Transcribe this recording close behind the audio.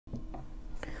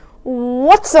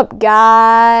What's up,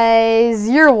 guys?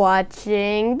 You're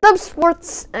watching Dub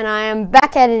Sports, and I am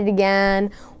back at it again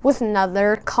with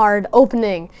another card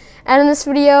opening. And in this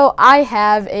video, I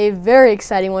have a very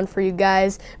exciting one for you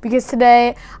guys because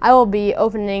today I will be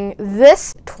opening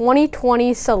this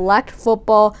 2020 Select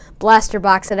Football Blaster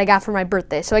Box that I got for my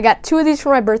birthday. So I got two of these for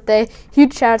my birthday.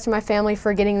 Huge shout out to my family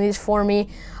for getting these for me.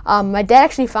 My dad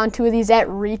actually found two of these at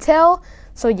retail.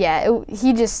 So yeah,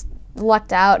 he just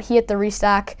lucked out. He hit the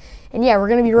restock. And yeah, we're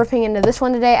going to be ripping into this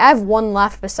one today. I have one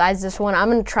left besides this one. I'm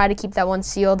going to try to keep that one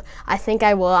sealed. I think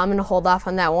I will. I'm going to hold off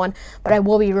on that one. But I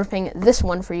will be ripping this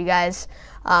one for you guys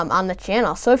on the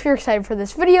channel. So if you're excited for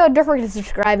this video, don't forget to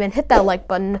subscribe and hit that like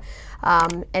button.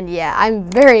 And yeah, I'm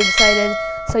very excited.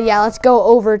 So yeah, let's go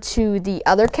over to the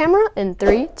other camera in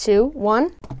 3, 2,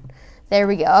 1. There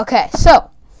we go. Okay, so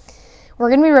we're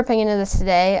going to be ripping into this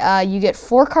today. You get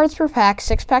 4 cards per pack,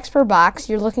 6 packs per box.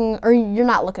 You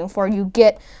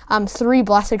get 3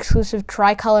 Blast exclusive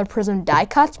tricolor prism die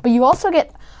cuts, but you also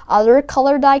get other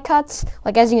color die cuts.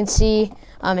 Like as you can see,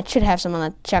 it should have some on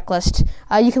the checklist.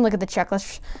 You can look at the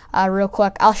checklist real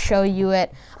quick. I'll show you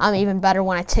it even better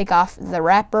when I take off the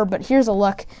wrapper, but here's a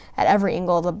look at every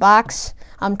angle of the box.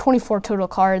 24 total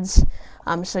cards.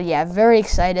 So yeah, very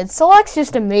excited. Select's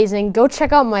just amazing. Go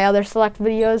check out my other Select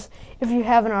videos if you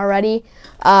haven't already.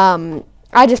 I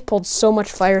just pulled so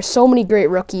much fire, so many great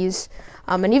rookies,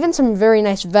 and even some very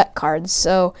nice vet cards.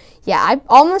 So yeah,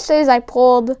 all I'm gonna say is I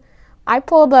pulled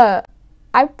Herbert.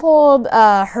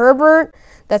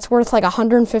 That's worth like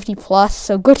 150 plus.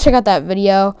 So go check out that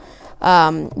video.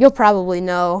 You'll probably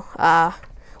know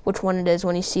which one it is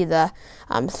when you see the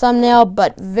thumbnail.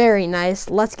 But very nice.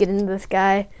 Let's get into this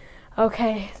guy.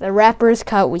 Okay, the wrapper is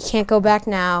cut. We can't go back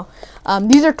now.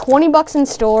 These are $20 in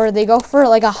store. They go for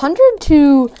like 100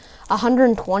 to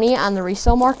 120 on the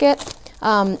resale market.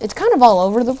 It's kind of all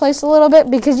over the place a little bit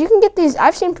because you can get these.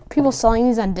 I've seen people selling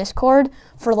these on Discord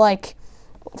for like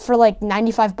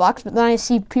 $95, but then I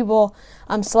see people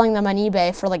selling them on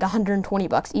eBay for like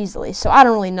 $120 easily. So I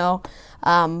don't really know,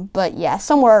 but yeah,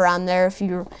 somewhere around there if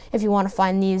you want to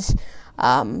find these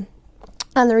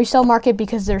on the resale market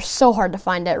because they're so hard to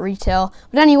find at retail.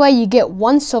 But anyway, you get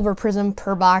 1 silver prism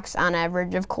per box on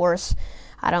average, of course.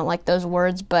 I don't like those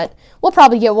words, but we'll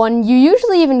probably get one. You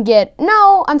usually even get,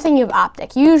 no, I'm thinking of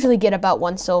optic. You usually get about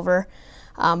 1 silver,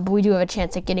 but we do have a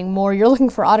chance at getting more. You're looking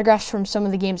for autographs from some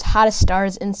of the game's hottest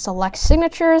stars in select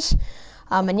signatures.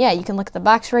 And yeah, you can look at the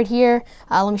box right here.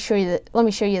 Let me show you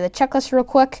the checklist real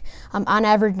quick. On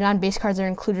average, non-base cards are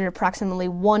included approximately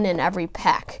 1 in every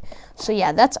pack. So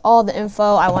yeah, that's all the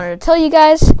info I wanted to tell you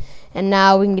guys. And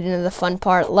now we can get into the fun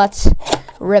part. Let's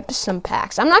rip some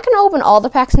packs. I'm not going to open all the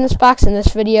packs in this box in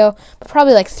this video, but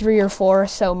probably like 3 or 4.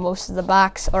 So most of the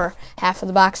box or half of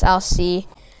the box I'll see.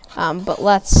 But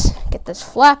let's get this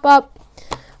flap up.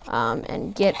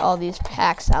 And get all these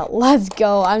packs out. Let's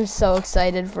go. I'm so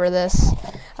excited for this.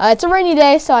 It's a rainy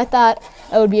day, so I thought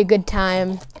it would be a good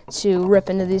time to rip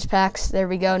into these packs. There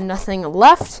we go. Nothing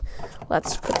left.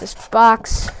 Let's put this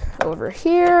box over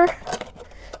here.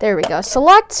 There we go. This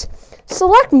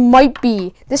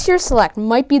year's Select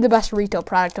might be the best retail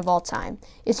product of all time.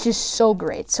 It's just so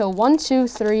great. So 1, 2,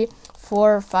 3,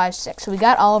 4, 5, 6. So we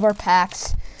got all of our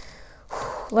packs.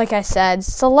 Like I said,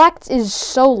 Select is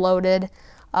so loaded.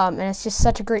 And it's just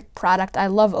such a great product. I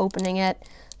love opening it.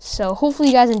 So hopefully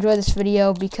you guys enjoy this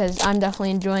video because I'm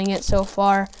definitely enjoying it so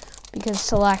far because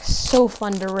Select's so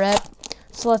fun to rip.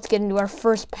 So let's get into our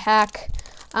first pack.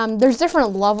 There's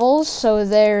different levels. So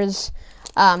there's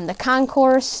the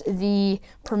Concourse, the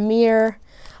Premier,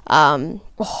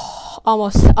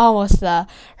 almost the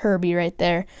Herbie right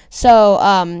there.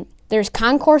 So there's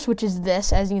Concourse, which is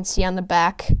this, as you can see on the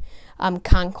back,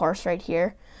 Concourse right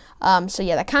here. So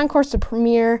yeah, the Concourse, the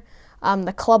Premier,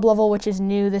 the Club level, which is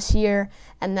new this year,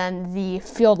 and then the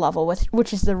Field level,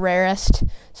 which is the rarest.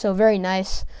 So very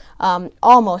nice.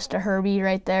 Almost a Herbie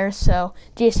right there. So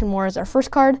Jason Moore is our first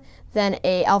card, then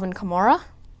a Alvin Kamara,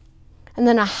 and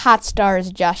then a Hot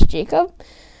Stars Josh Jacobs.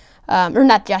 Or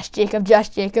not Josh Jacobs, Josh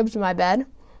Jacobs, my bad.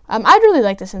 I really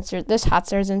like this insert. This Hot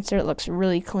Stars insert looks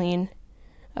really clean.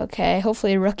 Okay,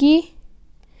 hopefully a rookie.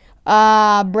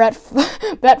 Brett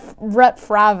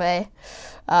Frave.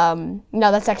 No,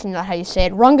 that's actually not how you say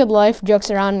it. Run Good Life jokes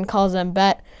around and calls him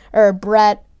Brett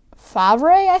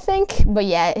Favre, I think. But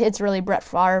yeah, it's really Brett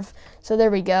Favre. So there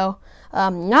we go.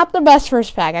 Not the best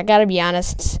first pack, I gotta be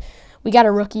honest. We got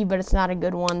a rookie, but it's not a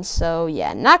good one. So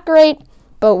yeah, not great.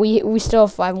 But we still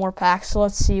have 5 more packs. So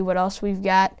let's see what else we've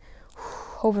got.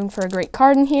 Hoping for a great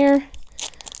card in here.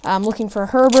 I'm looking for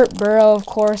Herbert, Burrow, of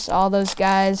course, all those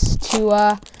guys.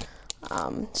 Tua.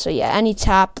 So yeah, any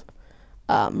top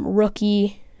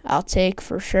rookie I'll take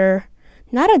for sure.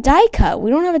 Not a die cut. We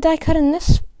don't have a die cut in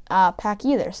this pack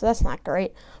either, so that's not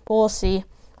great. But we'll see.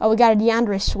 Oh, we got a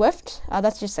DeAndre Swift.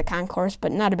 That's just a concourse,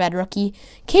 but not a bad rookie.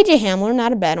 KJ Hamler,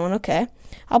 not a bad one. Okay.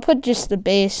 I'll put just the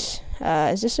base.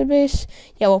 Is this a base?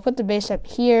 Yeah, we'll put the base up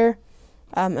here.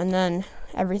 And then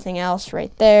everything else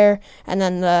right there. And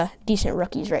then the decent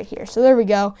rookies right here. So there we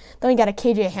go. Then we got a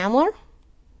KJ Hamler.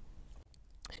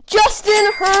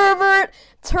 Justin Herbert,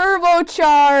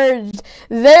 turbocharged.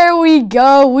 There we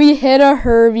go. We hit a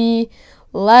Herbie.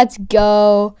 Let's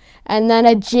go. And then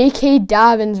a J.K.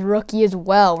 Dobbins rookie as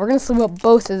well. We're going to sleeve up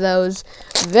both of those.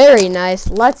 Very nice.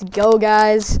 Let's go,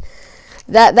 guys.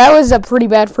 That was a pretty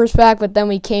bad first pack, but then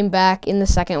we came back in the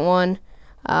second one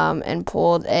and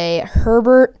pulled a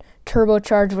Herbert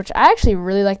turbocharged, which I actually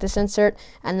really like this insert,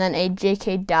 and then a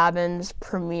J.K. Dobbins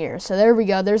Premier. So there we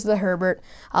go. There's the Herbert.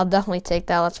 I'll definitely take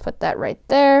that. Let's put that right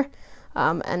there.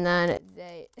 And then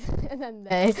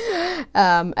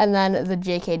the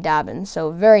J.K. Dobbins.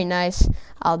 So very nice.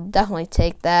 I'll definitely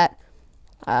take that.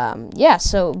 Yeah,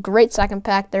 so great second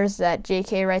pack. There's that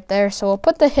J.K. right there. So we'll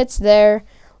put the hits there.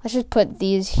 Let's just put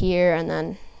these here and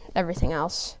then everything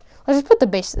else. Let's just put the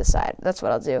base to the side. That's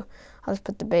what I'll do. I'll just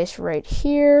put the base right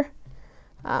here.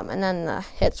 And then the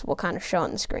hits will kind of show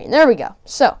on the screen. There we go.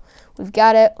 So we've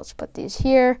got it. Let's put these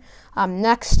here.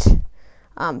 Next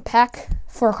pack,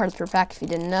 4 cards per pack if you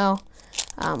didn't know.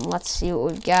 Let's see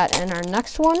what we've got in our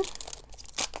next one.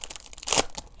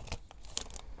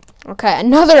 Okay,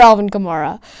 another Alvin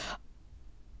Kamara.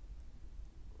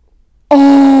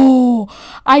 Oh,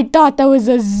 I thought that was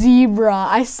a zebra.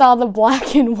 I saw the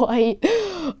black and white.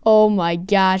 Oh my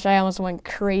gosh, I almost went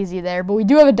crazy there. But we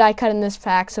do have a die cut in this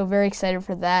pack, so very excited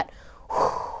for that.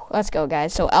 Whew. Let's go,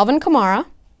 guys. So Alvin Kamara.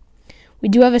 We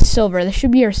do have a silver. This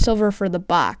should be our silver for the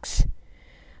box.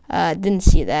 Didn't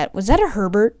see that. Was that a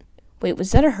Herbert? Wait,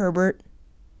 was that a Herbert?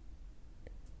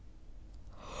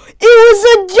 It was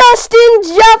a Justin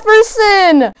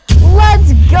Jefferson!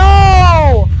 Let's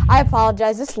go! I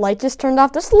apologize. This light just turned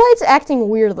off. This light's acting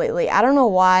weird lately. I don't know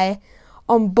why.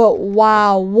 But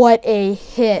wow, what a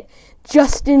hit.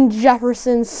 Justin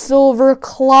Jefferson, silver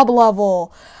club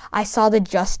level. I saw the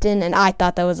Justin, and I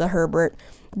thought that was a Herbert.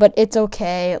 But it's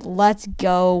okay. Let's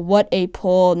go. What a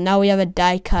pull. Now we have a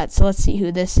die cut. So let's see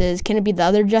who this is. Can it be the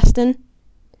other Justin?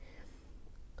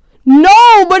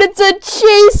 No, but it's a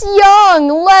Chase Young.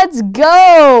 Let's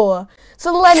go.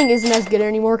 So the lighting isn't as good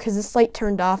anymore because this light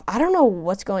turned off. I don't know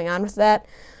what's going on with that.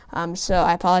 So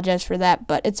I apologize for that,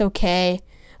 but it's okay.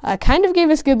 Kind of gave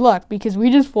us good luck because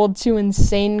we just pulled 2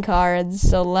 insane cards.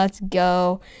 So let's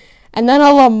go. And then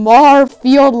a Lamar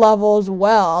field level as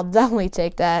well. I'll definitely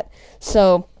take that.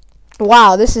 So,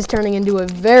 wow, this is turning into a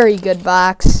very good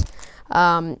box.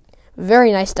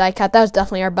 Very nice die cut. That was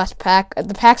definitely our best pack.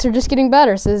 The packs are just getting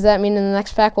better. So does that mean in the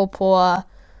next pack we'll pull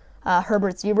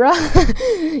Herbert Zebra?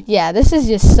 Yeah, this is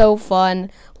just so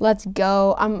fun. Let's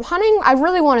go. I'm hunting. I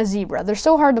really want a Zebra. They're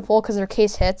so hard to pull because they're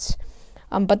case hits.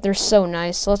 But they're so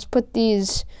nice. So let's put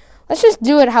these. Let's just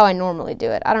do it how I normally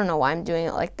do it. I don't know why I'm doing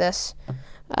it like this.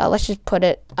 Let's just put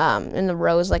it in the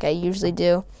rows like I usually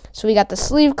do. So we got the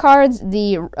sleeve cards,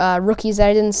 the rookies that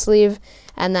I didn't sleeve,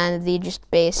 and then the just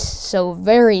base. So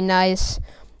very nice.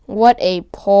 What a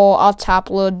pull. I'll top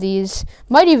load these.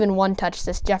 Might even one-touch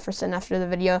this Jefferson after the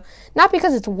video. Not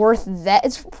because it's worth that.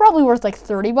 It's probably worth like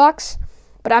 $30.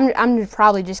 But I'm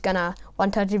probably just going to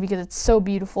one-touch it because it's so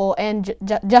beautiful. And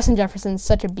Justin Jefferson's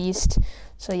such a beast.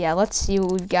 So yeah, let's see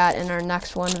what we've got in our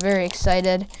next one. Very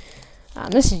excited.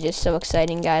 This is just so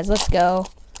exciting, guys. Let's go.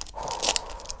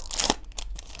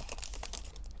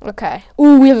 Okay.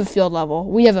 Ooh, we have a field level.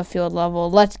 We have a field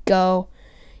level. Let's go.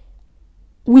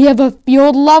 We have a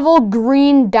field level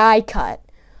green die cut.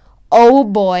 Oh,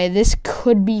 boy. This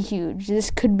could be huge.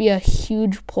 This could be a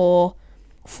huge pull.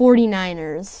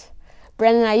 49ers.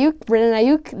 Brandon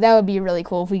Ayuk. That would be really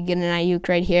cool if we get an Ayuk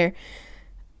right here.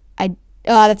 Oh,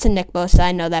 that's a Nick Bosa.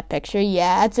 I know that picture.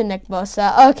 Yeah, that's a Nick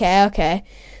Bosa. Okay.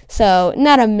 So,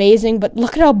 not amazing, but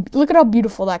look at how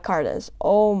beautiful that card is.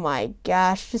 Oh my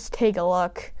gosh, just take a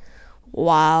look.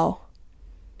 Wow.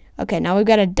 Okay, now we've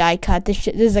got a die cut. This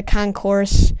is a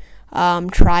concourse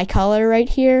tricolor right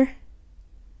here.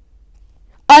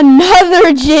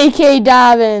 Another J.K.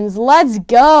 Dobbins. Let's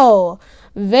go.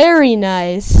 Very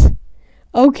nice.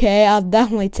 Okay, I'll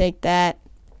definitely take that.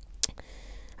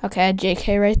 Okay,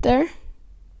 J.K. right there.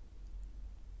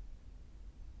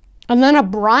 And then a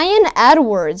Brian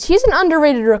Edwards. He's an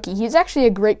underrated rookie. He's actually a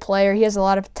great player. He has a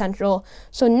lot of potential.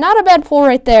 So not a bad pull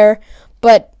right there,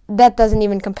 but that doesn't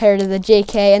even compare to the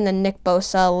JK and the Nick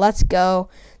Bosa. Let's go.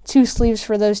 2 sleeves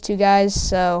for those 2 guys.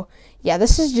 So yeah,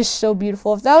 this is just so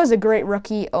beautiful. If that was a great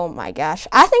rookie, oh my gosh.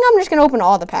 I think I'm just going to open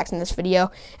all the packs in this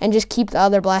video and just keep the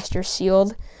other blasters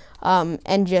sealed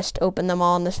and just open them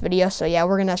all in this video. So, yeah,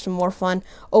 we're going to have some more fun,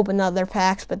 open the other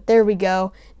packs. But there we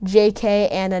go,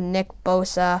 JK and a Nick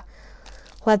Bosa.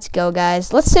 Let's go,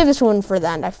 guys. Let's save this one for the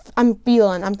end. I'm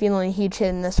feeling a huge hit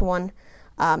in this one.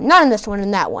 Not in this one,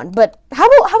 in that one. But how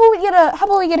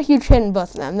about we get a huge hit in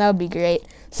both of them? That would be great.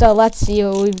 So let's see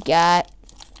what we've got.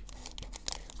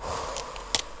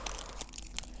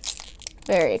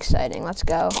 Very exciting. Let's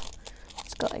go.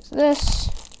 Let's go like this.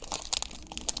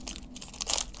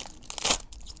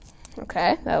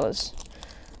 Okay, that was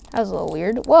a little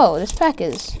weird. Whoa, this pack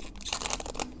is.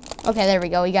 Okay, there we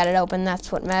go. We got it open.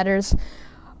 That's what matters.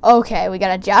 Okay, we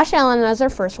got a Josh Allen as our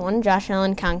first one. Josh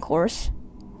Allen Concourse.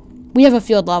 We have a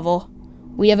field level.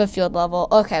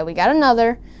 Okay, we got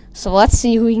another. So let's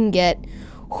see who we can get.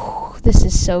 Whew, this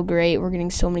is so great. We're getting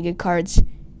so many good cards.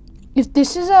 If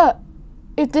this is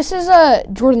a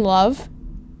Jordan Love.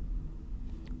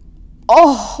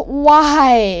 Oh,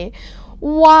 why?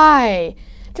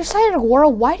 Josiah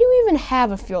Deguara, why do we even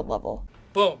have a field level?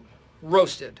 Boom.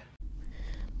 Roasted.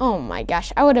 Oh my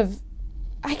gosh.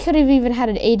 I could have even had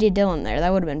an AJ Dillon there.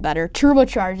 That would have been better.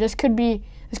 Turbocharged. This could be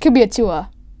a Tua.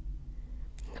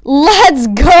 Let's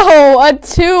go, a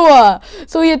Tua.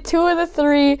 So we had 2 of the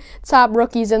 3 top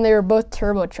rookies, and they were both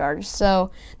turbocharged.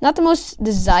 So not the most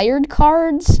desired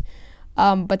cards,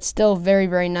 but still very,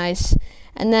 very nice.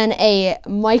 And then a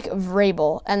Mike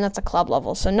Vrabel, and that's a club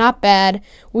level. So not bad.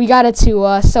 We got a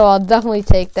Tua, so I'll definitely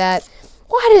take that.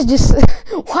 Why does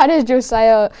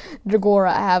Josiah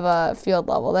Deguara have a field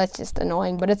level? That's just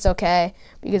annoying, but it's okay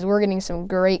because we're getting some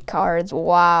great cards.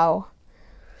 Wow.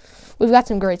 We've got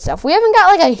some great stuff. We haven't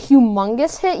got like a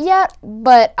humongous hit yet,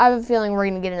 but I have a feeling we're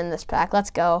going to get it in this pack. Let's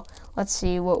go. Let's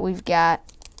see what we've got.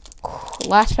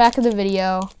 Last pack of the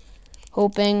video.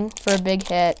 Hoping for a big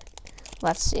hit.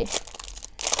 Let's see.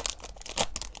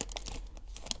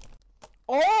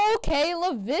 Okay,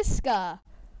 LaVisca.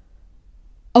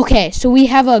 Okay, so we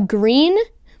have a green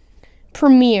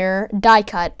Premier die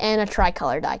cut and a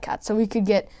tricolor die cut. So we could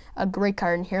get a great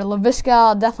card in here. LaVisca,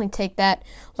 I'll definitely take that.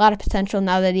 A lot of potential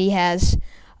now that he has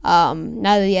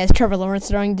Trevor Lawrence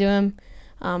throwing to him.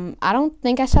 I don't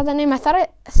think I saw that name. I thought I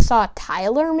saw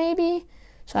Tyler maybe.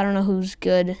 So I don't know who's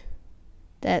good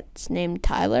that's named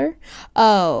Tyler.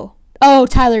 Oh,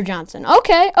 Tyler Johnson.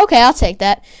 Okay, I'll take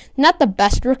that. Not the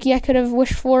best rookie I could have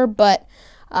wished for, but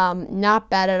not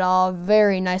bad at all.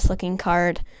 Very nice looking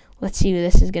card. Let's see who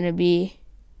this is going to be.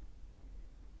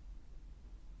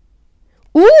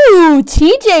 Ooh,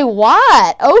 TJ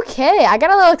Watt. Okay, I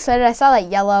got a little excited. I saw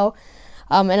that yellow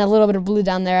and a little bit of blue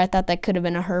down there. I thought that could have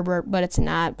been a Herbert, but it's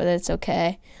not, but it's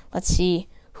okay. Let's see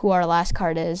who our last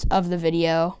card is of the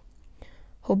video.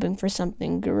 Hoping for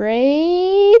something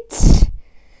great.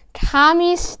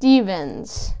 Tommy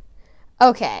Stevens.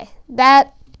 Okay,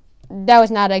 that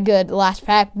was not a good last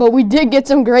pack, but we did get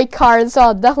some great cards, so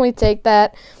I'll definitely take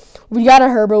that. We got a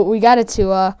Herbert, we got a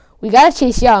Tua, we got a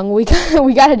Chase Young, we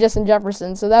got a Justin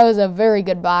Jefferson, so that was a very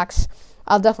good box.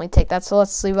 I'll definitely take that. So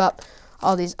let's sleeve up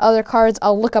all these other cards.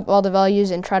 I'll look up all the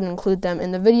values and try to include them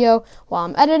in the video while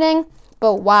I'm editing.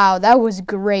 But wow, that was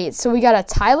great. So we got a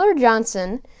Tyler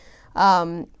Johnson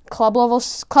club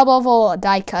level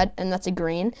die cut, and that's a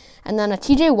green, and then a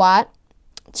TJ Watt,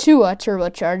 Tua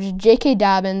turbocharged, J.K.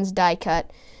 Dobbins die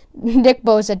cut, Nick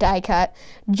Bosa die cut,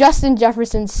 Justin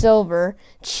Jefferson silver,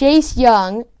 Chase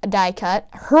Young die cut,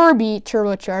 Herbie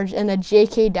turbocharged, and a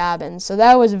J.K. Dobbins. So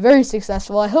that was very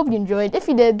successful. I hope you enjoyed. If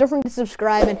you did, don't forget to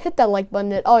subscribe and hit that like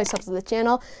button. It always helps with the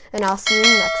channel, and I'll see you in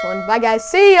the next one. Bye, guys.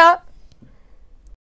 See ya!